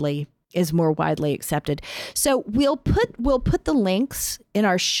widely accepted. So we'll put the links in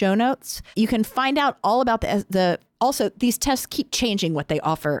our show notes. You can find out all about also these tests keep changing what they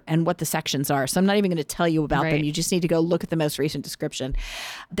offer and what the sections are. So I'm not even going to tell you about them. You just need to go look at the most recent description.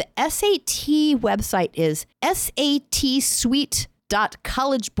 The SAT website is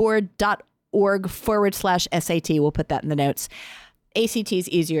satsuite.collegeboard.org/SAT. We'll put that in the notes. ACT is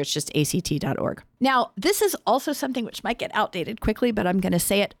easier. It's just act.org. Now, this is also something which might get outdated quickly, but I'm going to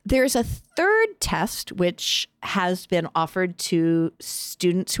say it. There's a third test which has been offered to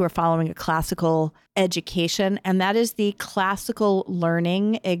students who are following a classical education, and that is the Classical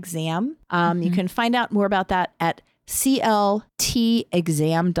Learning Exam. You can find out more about that at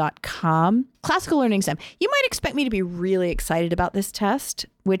cltexam.com. Classical Learning Exam. You might expect me to be really excited about this test,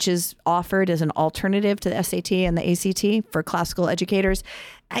 which is offered as an alternative to the SAT and the ACT for classical educators.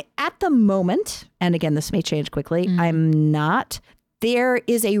 At the moment, and again, this may change quickly, I'm not. There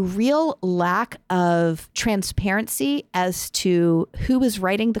is a real lack of transparency as to who is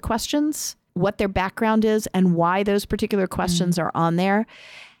writing the questions, what their background is, and why those particular questions are on there.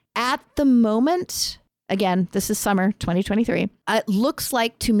 At the moment, again, this is summer 2023. It looks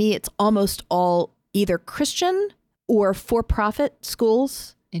like to me it's almost all either Christian or for-profit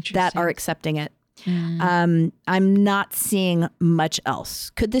schools that are accepting it. I'm not seeing much else.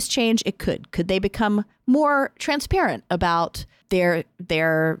 Could this change? It could. Could they become more transparent about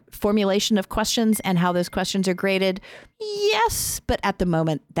their formulation of questions and how those questions are graded? Yes, but at the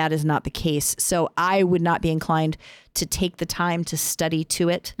moment, that is not the case. So I would not be inclined to take the time to study to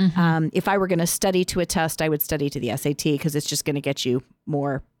it. If I were going to study to a test, I would study to the SAT because it's just going to get you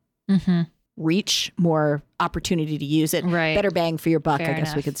more reach, more opportunity to use it. Right. Better bang for your buck, Fair I guess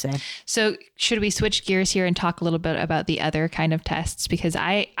enough. we could say. So should we switch gears here and talk a little bit about the other kind of tests? Because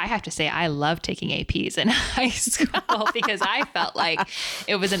I have to say, I love taking APs in high school because I felt like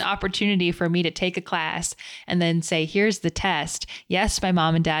it was an opportunity for me to take a class and then say, here's the test. Yes, my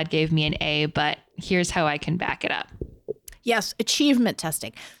mom and dad gave me an A, but here's how I can back it up. Yes, achievement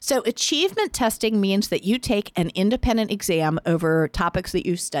testing. So achievement testing means that you take an independent exam over topics that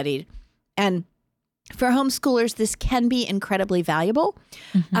you've studied. And for homeschoolers, this can be incredibly valuable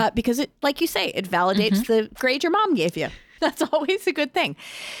because it, like you say, it validates the grade your mom gave you. That's always a good thing.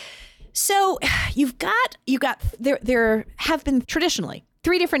 So there have been traditionally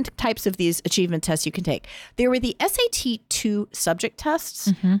 3 different types of these achievement tests you can take. There were the SAT-2 subject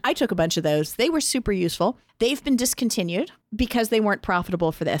tests. I took a bunch of those. They were super useful. They've been discontinued because they weren't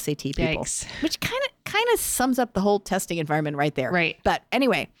profitable for the SAT people. Yikes. Which kind of sums up the whole testing environment right there. Right. But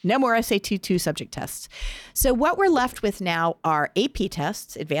anyway, no more SAT-2 subject tests. So what we're left with now are AP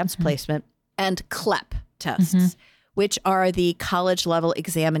tests, advanced placement, and CLEP tests, which are the college level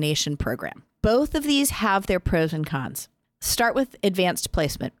examination program. Both of these have their pros and cons. Start with advanced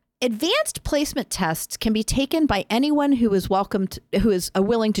placement. Advanced placement tests can be taken by anyone who is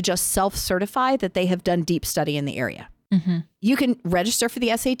willing to just self-certify that they have done deep study in the area. You can register for the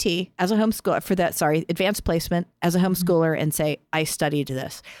SAT as a homeschooler, advanced placement as a homeschooler and say, I studied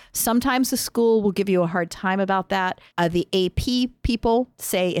this. Sometimes the school will give you a hard time about that. The AP people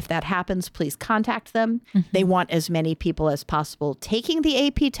say, if that happens, please contact them. They want as many people as possible taking the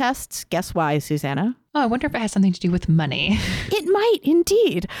AP tests. Guess why, Susanna? Oh, I wonder if it has something to do with money. It might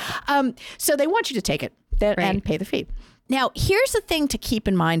indeed. So they want you to take it and pay the fee. Now, here's the thing to keep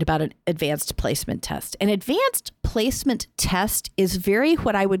in mind about an advanced placement test. An advanced placement test is very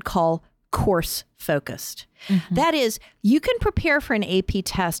what I would call course focused. That is, you can prepare for an AP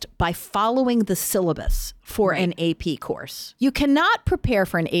test by following the syllabus for an AP course. You cannot prepare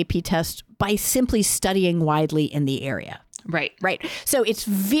for an AP test by simply studying widely in the area. Right. So it's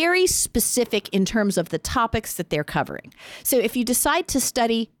very specific in terms of the topics that they're covering. So if you decide to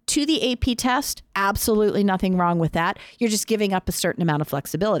study to the AP test, absolutely nothing wrong with that. You're just giving up a certain amount of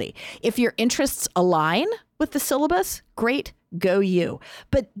flexibility. If your interests align with the syllabus, great, go you.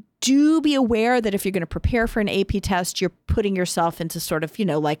 But do be aware that if you're going to prepare for an AP test, you're putting yourself into sort of,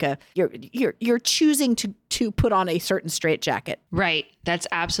 like you're choosing to put on a certain straitjacket. Right. That's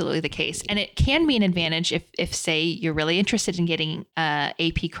absolutely the case. And it can be an advantage if say you're really interested in getting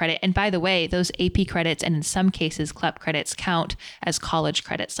AP credit. And by the way, those AP credits and in some cases CLEP credits count as college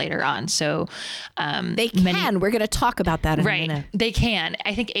credits later on. So they can. We're going to talk about that in a minute. They can.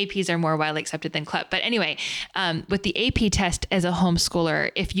 I think APs are more widely accepted than CLEP. But anyway, with the AP test as a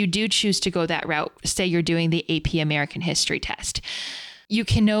homeschooler, if you do choose to go that route, say you're doing the AP American History test, you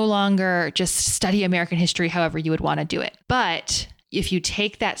can no longer just study American history however you would want to do it. But if you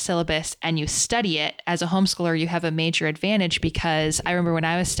take that syllabus and you study it as a homeschooler, you have a major advantage because I remember when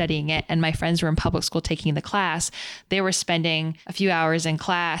I was studying it and my friends were in public school taking the class, they were spending a few hours in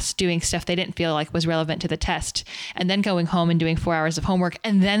class doing stuff they didn't feel like was relevant to the test and then going home and doing 4 hours of homework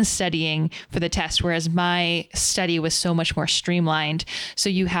and then studying for the test. Whereas my study was so much more streamlined. So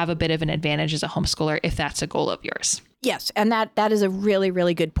you have a bit of an advantage as a homeschooler if that's a goal of yours. Yes, and that is a really,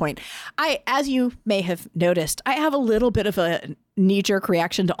 really good point. As you may have noticed, I have a little bit of a knee-jerk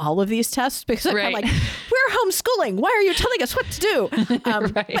reaction to all of these tests because I'm like, we're homeschooling. Why are you telling us what to do?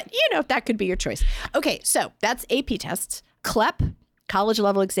 But, that could be your choice. Okay, so that's AP tests. CLEP, college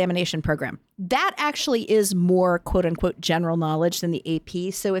level examination program. That actually is more quote unquote general knowledge than the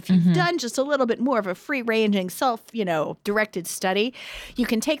AP. So if you've done just a little bit more of a free ranging directed study, you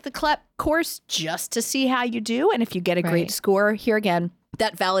can take the CLEP course just to see how you do. And if you get a great score, here again,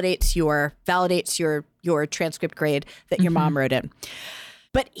 that validates your transcript grade that your mom wrote in.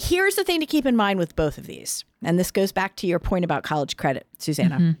 But here's the thing to keep in mind with both of these. And this goes back to your point about college credit,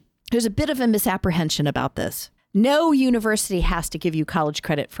 Susanna. There's a bit of a misapprehension about this. No university has to give you college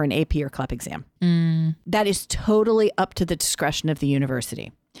credit for an AP or CLEP exam. That is totally up to the discretion of the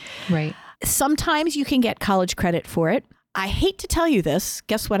university. Right. Sometimes you can get college credit for it. I hate to tell you this.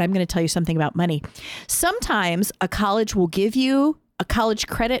 Guess what? I'm going to tell you something about money. Sometimes a college will give you a college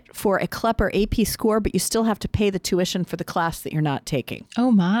credit for a CLEP or AP score, but you still have to pay the tuition for the class that you're not taking.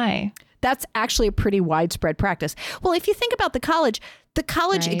 Oh my. That's actually a pretty widespread practice. Well, if you think about the college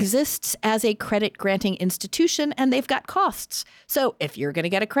Right. exists as a credit granting institution and they've got costs. So if you're going to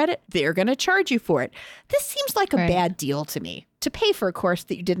get a credit, they're going to charge you for it. This seems like a Right. bad deal to me, to pay for a course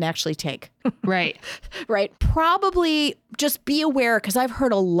that you didn't actually take. Right. Right. Probably just be aware, because I've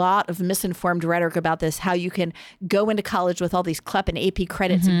heard a lot of misinformed rhetoric about this, how you can go into college with all these CLEP and AP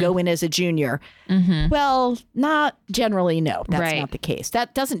credits and go in as a junior. Well, not generally, no. That's Right. not the case.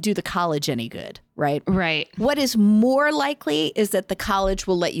 That doesn't do the college any good, right? Right. What is more likely is that the college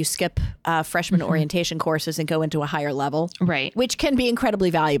will let you skip freshman orientation courses and go into a higher level. Right. Which can be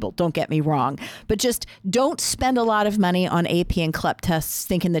incredibly valuable, don't get me wrong. But just don't spend a lot of money on AP and CLEP tests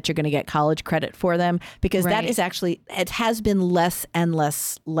thinking that you're going to get college credit for them, because that Right. is actually, it has been less and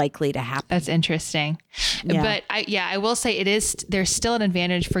less likely to happen. That's interesting. Yeah. But I will say there's still an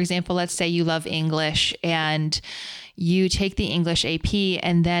advantage. For example, let's say you love English and you take the English AP,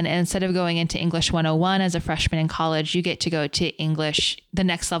 and then instead of going into English 101 as a freshman in college, you get to go to English the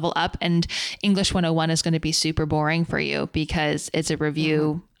next level up. And English 101 is going to be super boring for you because it's a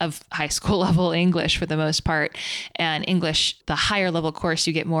review of high school level English for the most part. And English, the higher level course,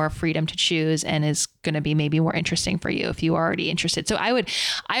 you get more freedom to choose and is going to be maybe more interesting for you if you are already interested. So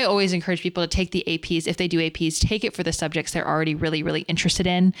I always encourage people to take the APs. If they do APs, take it for the subjects they're already really, really interested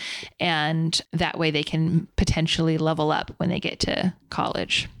in. And that way they can potentially level up when they get to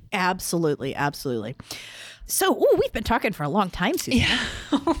college. Absolutely. Absolutely. So, we've been talking for a long time, Susan.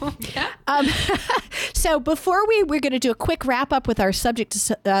 So before we're going to do a quick wrap up with our subject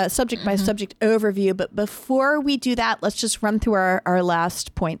by subject overview. But before we do that, let's just run through our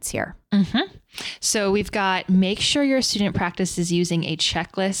last points here. So we've got make sure your student practice is using a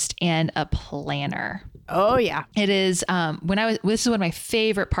checklist and a planner. Oh, yeah. It is this is one of my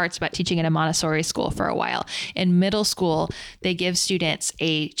favorite parts about teaching in a Montessori school for a while. In middle school, they give students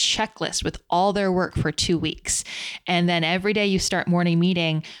a checklist with all their work for 2 weeks. And then every day you start morning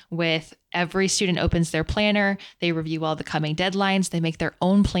meeting with every student opens their planner. They review all the coming deadlines. They make their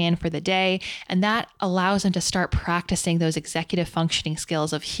own plan for the day. And that allows them to start practicing those executive functioning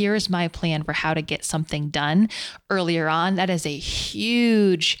skills of here's my plan for how to get something done earlier on. That is a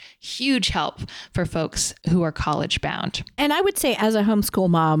huge, huge help for folks who are college bound. And I would say, as a homeschool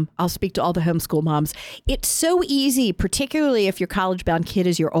mom, I'll speak to all the homeschool moms. It's so easy, particularly if your college bound kid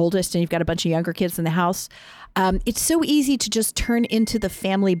is your oldest and you've got a bunch of younger kids in the house. It's so easy to just turn into the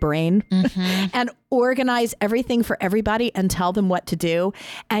family brain and organize everything for everybody and tell them what to do.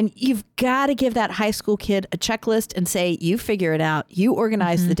 And you've got to give that high school kid a checklist and say, you figure it out, you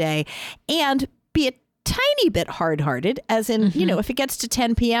organize the day, and be a tiny bit hard-hearted, as in, if it gets to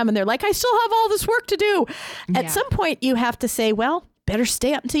 10 p.m. and they're like, I still have all this work to do. At some point you have to say, well, better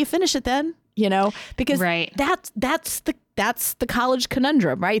stay up until you finish it then, because that's the college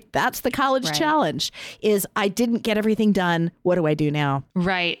conundrum, right? That's the college challenge is I didn't get everything done. What do I do now?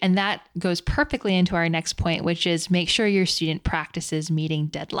 Right. And that goes perfectly into our next point, which is make sure your student practices meeting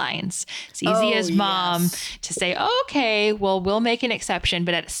deadlines. It's easy as mom to say, okay, well, we'll make an exception,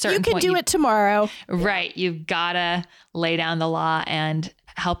 but at a certain point, you can do it tomorrow. Right. You've got to lay down the law and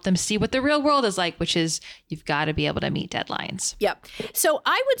help them see what the real world is like, which is you've got to be able to meet deadlines. Yep. So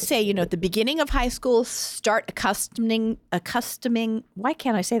I would say, at the beginning of high school, start accustoming, why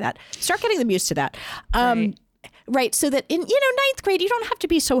can't I say that? Start getting them used to that. Right. So that in, ninth grade, you don't have to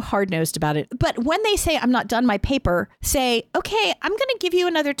be so hard-nosed about it. But when they say, I'm not done my paper, say, okay, I'm going to give you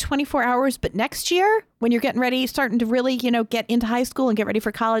another 24 hours. But next year, when you're getting ready, starting to really, get into high school and get ready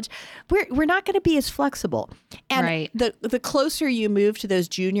for college, we're not going to be as flexible. And the closer you move to those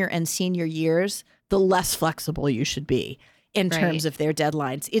junior and senior years, the less flexible you should be in terms of their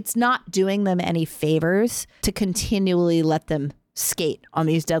deadlines. It's not doing them any favors to continually let them skate on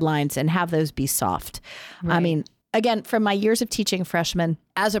these deadlines and have those be soft. I mean, again, from my years of teaching freshmen,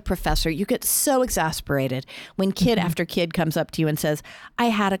 as a professor, you get so exasperated when kid after kid comes up to you and says, I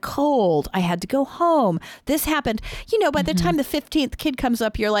had a cold, I had to go home, this happened. By the time the 15th kid comes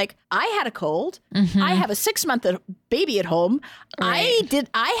up, you're like, I had a cold. I have a 6-month baby at home. I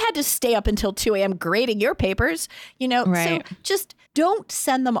had to stay up until 2 a.m. grading your papers, so just don't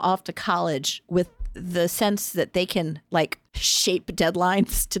send them off to college with the sense that they can shape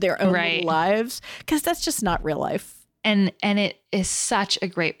deadlines to their own little lives, because that's just not real life. And it is such a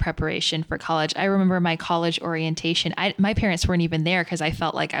great preparation for college. I remember my college orientation. My parents weren't even there because I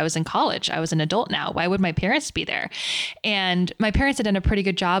felt like I was in college. I was an adult now. Why would my parents be there? And my parents had done a pretty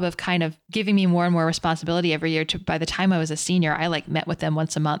good job of kind of giving me more and more responsibility every year. By the time I was a senior, I met with them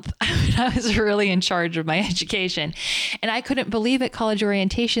once a month. I was really in charge of my education. And I couldn't believe at college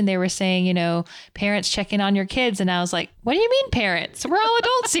orientation, they were saying, parents check in on your kids. And I was like, what do you mean parents? We're all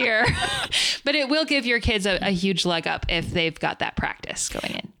adults here. But it will give your kids a huge leg up if they've got that practice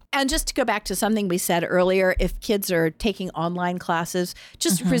going in. And just to go back to something we said earlier, if kids are taking online classes,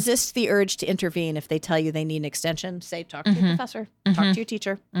 just resist the urge to intervene. If they tell you they need an extension, say, talk to your professor, talk to your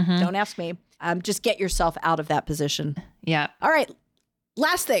teacher. Don't ask me. Just get yourself out of that position. Yeah. All right.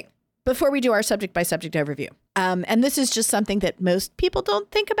 Last thing before we do our subject by subject overview. And this is just something that most people don't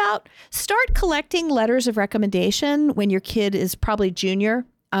think about. Start collecting letters of recommendation when your kid is probably junior.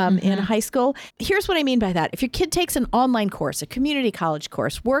 In high school. Here's what I mean by that. If your kid takes an online course, a community college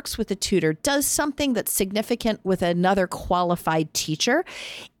course, works with a tutor, does something that's significant with another qualified teacher,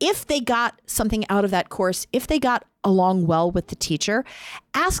 if they got something out of that course, if they got along well with the teacher,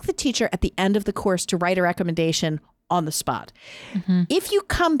 ask the teacher at the end of the course to write a recommendation on the spot. If you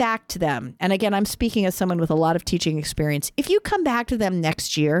come back to them, and again, I'm speaking as someone with a lot of teaching experience, if you come back to them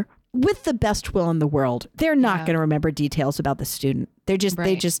next year with the best will in the world, they're not going to remember details about the student. They just,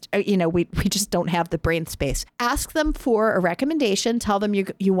 we just don't have the brain space. Ask them for a recommendation. Tell them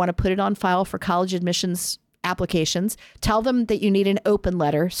you want to put it on file for college admissions applications. Tell them that you need an open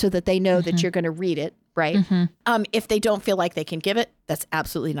letter so that they know that you're going to read it. Right. If they don't feel like they can give it, that's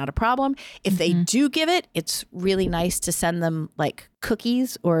absolutely not a problem. If they do give it, it's really nice to send them like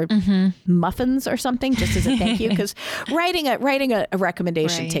cookies or muffins or something just as a thank you. Because writing a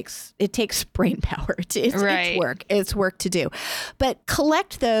recommendation takes brain power. It's work. It's work to do. But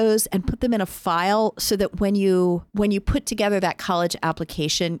collect those and put them in a file so that when you put together that college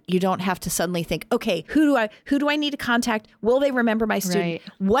application, you don't have to suddenly think, okay, who do I need to contact? Will they remember my student?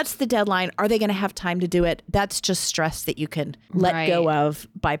 What's the deadline? Are they going to have time to do it? That's just stress that you can let go of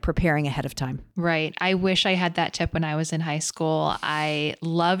by preparing ahead of time. Right. I wish I had that tip when I was in high school. I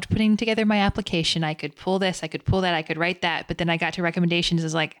loved putting together my application. I could pull this, I could pull that, I could write that. But then I got to recommendations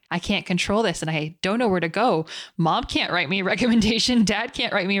as like, I can't control this and I don't know where to go. Mom can't write me a recommendation. Dad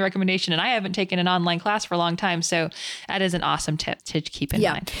can't write me a recommendation. And I haven't taken an online class for a long time. So that is an awesome tip to keep in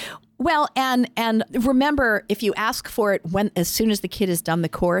mind. Well, and remember, if you ask for it as soon as the kid has done the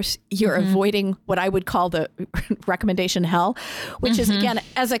course, you're avoiding what I would call the recommendation hell, which is, again,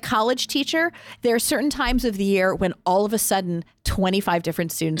 as a college teacher, there are certain times of the year when all of a sudden 25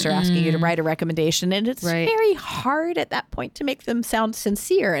 different students are asking you to write a recommendation. And it's very hard at that point to make them sound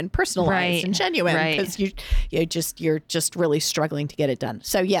sincere and personalized and genuine because you're just really struggling to get it done.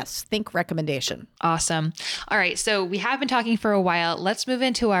 So yes, think recommendation. Awesome. All right. So we have been talking for a while. Let's move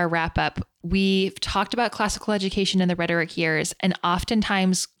into our wrap up. We've talked about classical education in the rhetoric years, and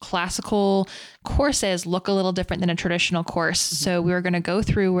oftentimes classical courses look a little different than a traditional course. So we're going to go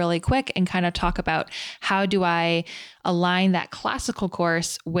through really quick and kind of talk about how do I align that classical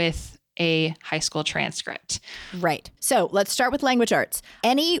course with a high school transcript. Right. So let's start with language arts.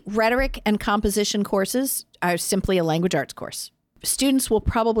 Any rhetoric and composition courses are simply a language arts course. Students will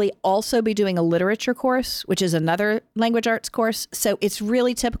probably also be doing a literature course, which is another language arts course. So it's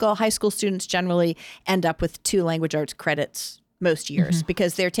really typical. High school students generally end up with 2 language arts credits most years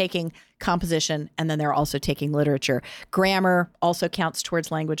because they're taking composition and then they're also taking literature. Grammar also counts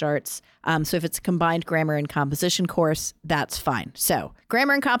towards language arts. So if it's a combined grammar and composition course, that's fine. So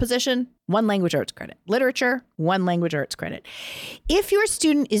grammar and composition, 1 language arts credit. Literature, 1 language arts credit. If your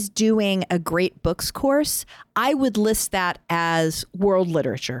student is doing a great books course, I would list that as world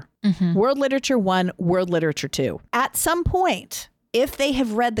literature. World literature 1, world literature 2. At some point, if they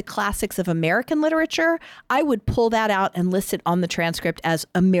have read the classics of American literature, I would pull that out and list it on the transcript as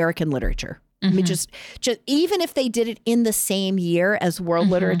American literature. I mean, just even if they did it in the same year as world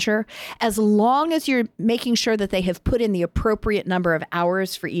literature, as long as you're making sure that they have put in the appropriate number of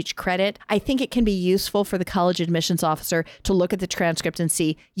hours for each credit, I think it can be useful for the college admissions officer to look at the transcript and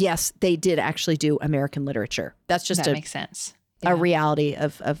see, yes, they did actually do American literature. That makes sense. A reality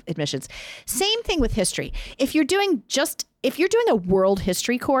of admissions. Same thing with history. If you're doing a world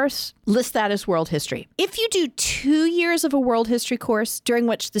history course, list that as world history. If you do 2 years of a world history course during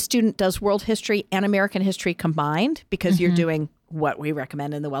which the student does world history and American history combined, because you're doing what we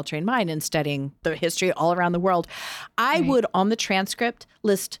recommend in the Well-Trained Mind and studying the history all around the world, I would on the transcript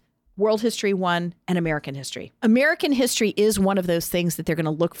list World History 1 and American history. American history is one of those things that they're going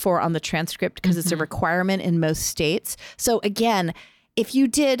to look for on the transcript because it's a requirement in most states. So again, if you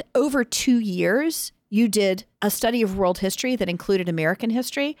did over 2 years, you did a study of world history that included American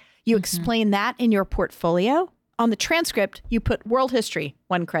history, you explain that in your portfolio. On the transcript, you put world history,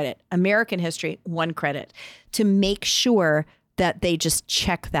 1 credit, American history, 1 credit, to make sure that they just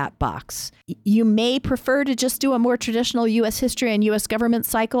check that box. You may prefer to just do a more traditional U.S. history and U.S. government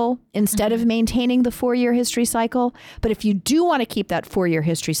cycle instead of maintaining the 4-year history cycle. But if you do want to keep that 4-year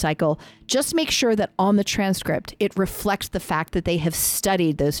history cycle, just make sure that on the transcript, it reflects the fact that they have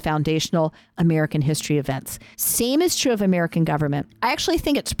studied those foundational American history events. Same is true of American government. I actually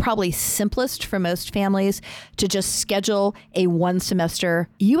think it's probably simplest for most families to just schedule a 1-semester.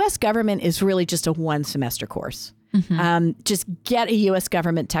 U.S. government is really just a 1-semester course. Just get a U.S.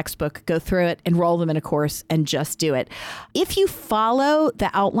 government textbook, go through it, enroll them in a course, and just do it. If you follow the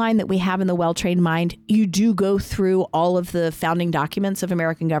outline that we have in the Well-Trained Mind, you do go through all of the founding documents of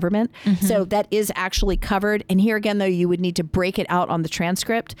American government. So that is actually covered. And here again, though, you would need to break it out on the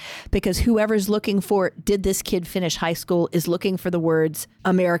transcript, because whoever's looking for, did this kid finish high school, is looking for the words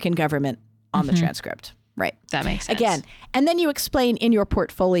American government on the transcript. Right. That makes sense. Again, and then you explain in your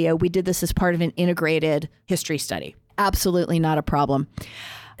portfolio, we did this as part of an integrated history study. Absolutely not a problem.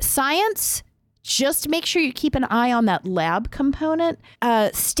 Science, just make sure you keep an eye on that lab component.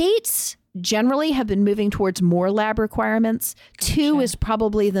 States generally have been moving towards more lab requirements. Gotcha. 2 is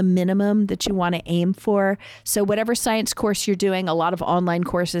probably the minimum that you want to aim for. So whatever science course you're doing, a lot of online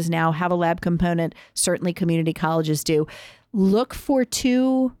courses now have a lab component. Certainly community colleges do. Look for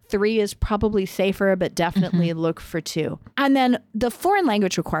 2. 3 is probably safer, but definitely look for 2. And then the foreign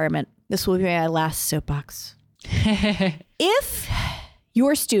language requirement, this will be my last soapbox. If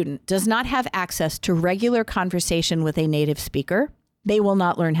your student does not have access to regular conversation with a native speaker, they will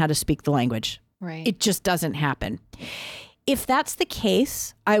not learn how to speak the language. Right. It just doesn't happen. If that's the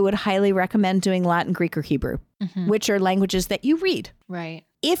case, I would highly recommend doing Latin, Greek, or Hebrew, which are languages that you read. Right.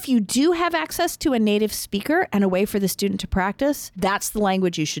 If you do have access to a native speaker and a way for the student to practice, that's the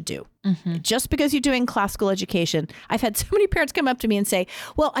language you should do. Just because you're doing classical education. I've had so many parents come up to me and say,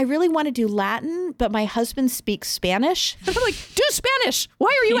 well, I really want to do Latin, but my husband speaks Spanish. I'm like, do Spanish. Why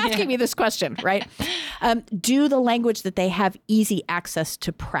are you asking me this question? Right? Do the language that they have easy access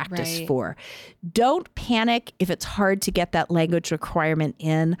to practice for. Don't panic if it's hard to get that language requirement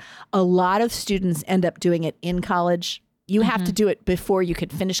in. A lot of students end up doing it in college. You have to do it before you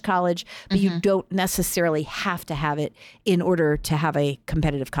could finish college, but you don't necessarily have to have it in order to have a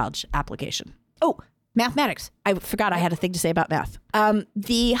competitive college application. Oh, mathematics. I forgot I had a thing to say about math. The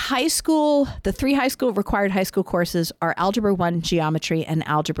 3 high school required high school courses are Algebra 1, Geometry, and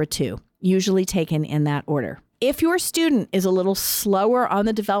Algebra 2, usually taken in that order. If your student is a little slower on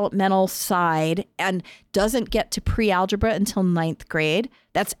the developmental side and doesn't get to pre-algebra until 9th grade,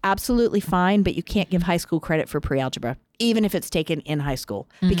 that's absolutely fine, but you can't give high school credit for pre-algebra, even if it's taken in high school,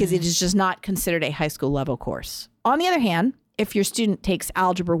 because it is just not considered a high school level course. On the other hand, if your student takes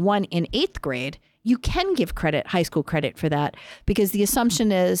Algebra 1 in 8th grade, you can give high school credit for that, because the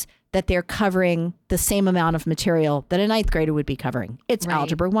assumption is that they're covering the same amount of material that a 9th grader would be covering. It's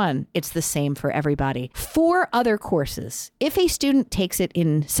Algebra 1. It's the same for everybody. For other courses, if a student takes it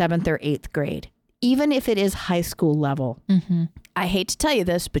in 7th or 8th grade, even if it is high school level, I hate to tell you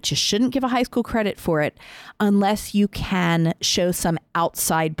this, but you shouldn't give a high school credit for it unless you can show some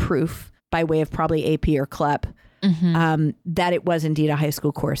outside proof by way of probably AP or CLEP that it was indeed a high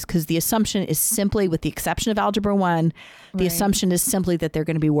school course. Because the assumption is simply, with the exception of Algebra 1, the assumption is simply that they're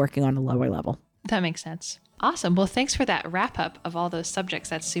going to be working on a lower level. That makes sense. Awesome. Well, thanks for that wrap up of all those subjects.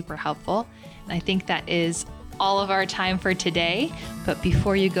 That's super helpful. And I think that is all of our time for today. But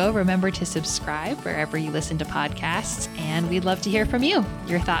before you go, remember to subscribe wherever you listen to podcasts. And we'd love to hear from you.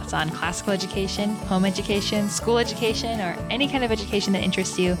 Your thoughts on classical education, home education, school education, or any kind of education that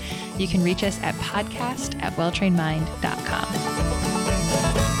interests you. You can reach us at podcast@welltrainedmind.com.